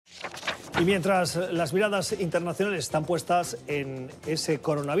Y mientras las miradas internacionales están puestas en ese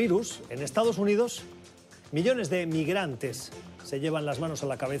coronavirus, en Estados Unidos, millones de migrantes se llevan las manos a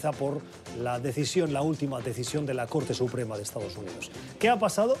la cabeza por la decisión, la última decisión de la Corte Suprema de Estados Unidos. ¿Qué ha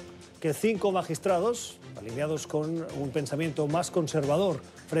pasado? Que 5 magistrados, alineados con un pensamiento más conservador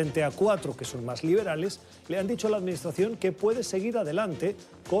frente a 4 que son más liberales, le han dicho a la Administración que puede seguir adelante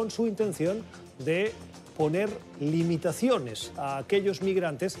con su intención de poner limitaciones a aquellos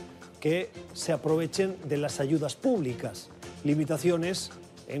migrantes que se aprovechen de las ayudas públicas. Limitaciones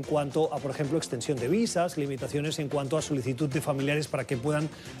en cuanto a, por ejemplo, extensión de visas, limitaciones en cuanto a solicitud de familiares para que puedan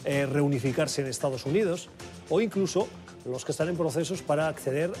reunificarse en Estados Unidos, o incluso los que están en procesos para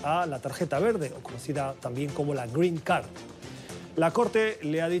acceder a la tarjeta verde, o conocida también como la Green Card. La Corte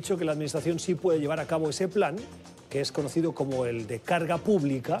le ha dicho que la Administración sí puede llevar a cabo ese plan, que es conocido como el de carga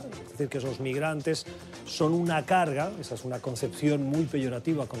pública, es decir, que esos migrantes son una carga, esa es una concepción muy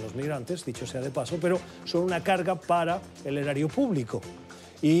peyorativa con los migrantes, dicho sea de paso, pero son una carga para el erario público.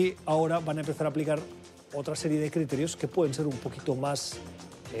 Y ahora van a empezar a aplicar otra serie de criterios que pueden ser un poquito más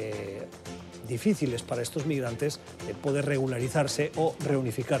difíciles para estos migrantes poder regularizarse o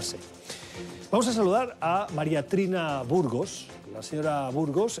reunificarse. Vamos a saludar a María Trina Burgos. La señora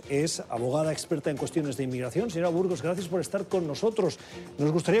Burgos es abogada experta en cuestiones de inmigración. Señora Burgos, gracias por estar con nosotros. Nos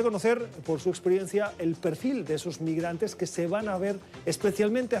gustaría conocer, por su experiencia, el perfil de esos migrantes que se van a ver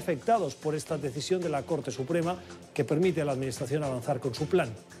especialmente afectados por esta decisión de la Corte Suprema que permite a la Administración avanzar con su plan.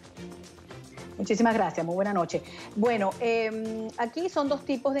 Muchísimas gracias, muy buena noche. Bueno, aquí son 2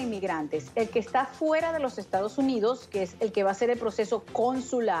 tipos de inmigrantes. El que está fuera de los Estados Unidos, que es el que va a hacer el proceso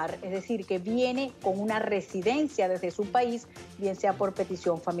consular, es decir, que viene con una residencia desde su país, bien sea por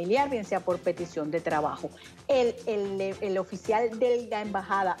petición familiar, bien sea por petición de trabajo. El oficial de la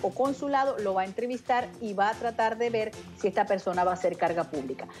embajada o consulado lo va a entrevistar y va a tratar de ver si esta persona va a hacer carga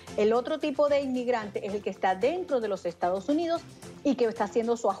pública. El otro tipo de inmigrante es el que está dentro de los Estados Unidos y que está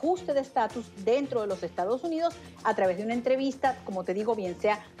haciendo su ajuste de estatus dentro de los Estados Unidos a través de una entrevista, como te digo, bien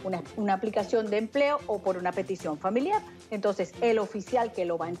sea una aplicación de empleo o por una petición familiar. Entonces, el oficial que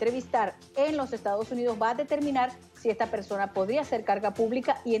lo va a entrevistar en los Estados Unidos va a determinar si esta persona podría hacer carga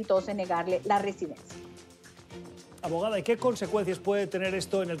pública y entonces negarle la residencia. Abogada, ¿y qué consecuencias puede tener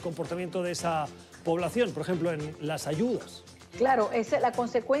esto en el comportamiento de esa población, por ejemplo, en las ayudas? Claro, es la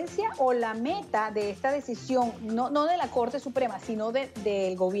consecuencia o la meta de esta decisión, no de la Corte Suprema, sino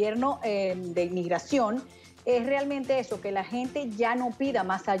del gobierno de inmigración, es realmente eso, que la gente ya no pida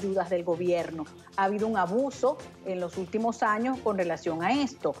más ayudas del gobierno. Ha habido un abuso en los últimos años con relación a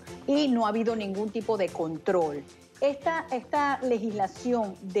esto y no ha habido ningún tipo de control. Esta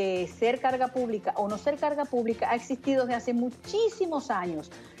legislación de ser carga pública o no ser carga pública ha existido desde hace muchísimos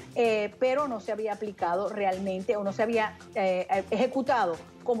años. Pero no se había aplicado realmente o no se había ejecutado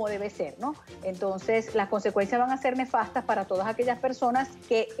como debe ser, ¿no? Entonces, las consecuencias van a ser nefastas para todas aquellas personas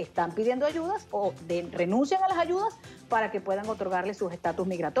que están pidiendo ayudas o renuncian a las ayudas para que puedan otorgarle sus estatus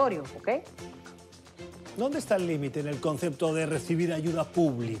migratorios, ¿ok? ¿Dónde está el límite en el concepto de recibir ayuda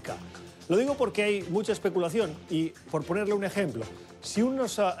pública? Lo digo porque hay mucha especulación y, por ponerle un ejemplo, si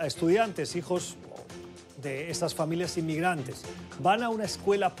unos estudiantes, hijos de estas familias inmigrantes van a una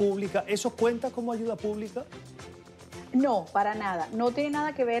escuela pública, ¿eso cuenta como ayuda pública? No, para nada. No tiene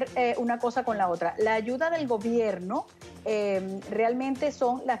nada que ver una cosa con la otra. La ayuda del gobierno realmente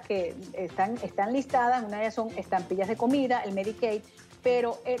son las que están listadas. Una de ellas son estampillas de comida, el Medicaid.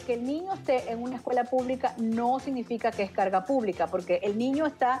 Pero que el niño esté en una escuela pública no significa que es carga pública, porque el niño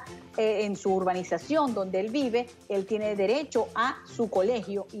está en su urbanización donde él vive, él tiene derecho a su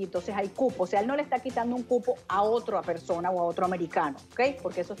colegio y entonces hay cupo. O sea, él no le está quitando un cupo a otra persona o a otro americano, ¿ok?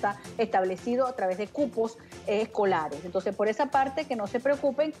 Porque eso está establecido a través de cupos escolares. Entonces, por esa parte, que no se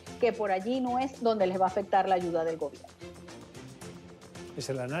preocupen, que por allí no es donde les va a afectar la ayuda del gobierno. Es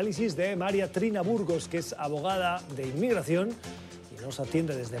el análisis de María Trina Burgos, que es abogada de inmigración y nos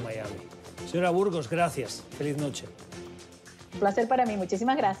atiende desde Miami. Señora Burgos, gracias. Feliz noche. Un placer para mí.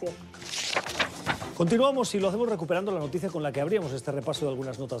 Muchísimas gracias. Continuamos y lo hacemos recuperando la noticia con la que abríamos este repaso de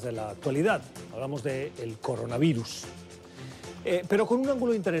algunas notas de la actualidad. Hablamos del coronavirus. Pero con un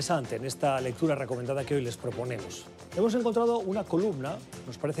ángulo interesante en esta lectura recomendada que hoy les proponemos. Hemos encontrado una columna,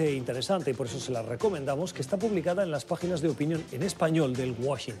 nos parece interesante y por eso se la recomendamos, que está publicada en las páginas de opinión en español del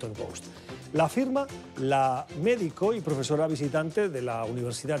Washington Post. La firma la médico y profesora visitante de la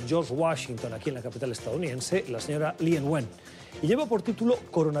Universidad George Washington, aquí en la capital estadounidense, la señora Leigh Wen. Y lleva por título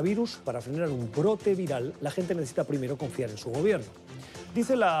Coronavirus, para frenar un brote viral, la gente necesita primero confiar en su gobierno.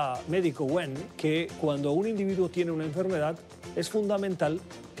 Dice la médico Wen que cuando un individuo tiene una enfermedad es fundamental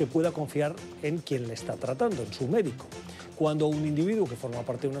que pueda confiar en quien le está tratando, en su médico. cuando un individuo que forma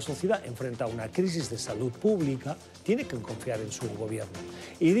parte de una sociedad enfrenta una crisis de salud pública, tiene que confiar en su gobierno.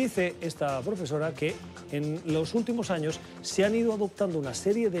 Y dice esta profesora que en los últimos años se han ido adoptando una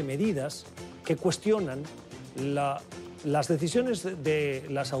serie de medidas que cuestionan las decisiones de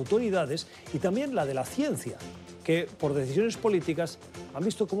las autoridades y también la de la ciencia, que por decisiones políticas han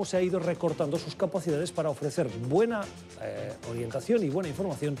visto cómo se ha ido recortando sus capacidades para ofrecer buena orientación y buena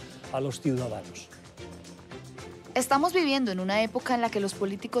información a los ciudadanos. Estamos viviendo en una época en la que los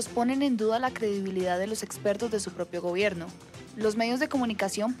políticos ponen en duda la credibilidad de los expertos de su propio gobierno. Los medios de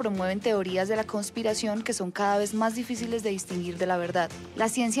comunicación promueven teorías de la conspiración que son cada vez más difíciles de distinguir de la verdad. La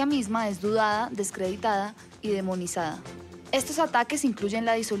ciencia misma es dudada, descreditada y demonizada. Estos ataques incluyen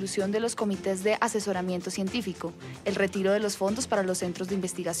la disolución de los comités de asesoramiento científico, el retiro de los fondos para los centros de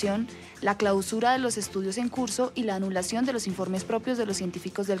investigación, la clausura de los estudios en curso y la anulación de los informes propios de los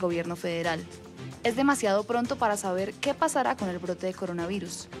científicos del gobierno federal. Es demasiado pronto para saber qué pasará con el brote de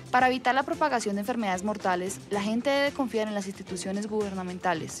coronavirus. Para evitar la propagación de enfermedades mortales, la gente debe confiar en las instituciones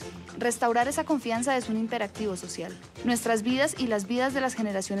gubernamentales. Restaurar esa confianza es un imperativo social. Nuestras vidas y las vidas de las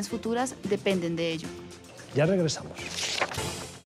generaciones futuras dependen de ello. Ya regresamos.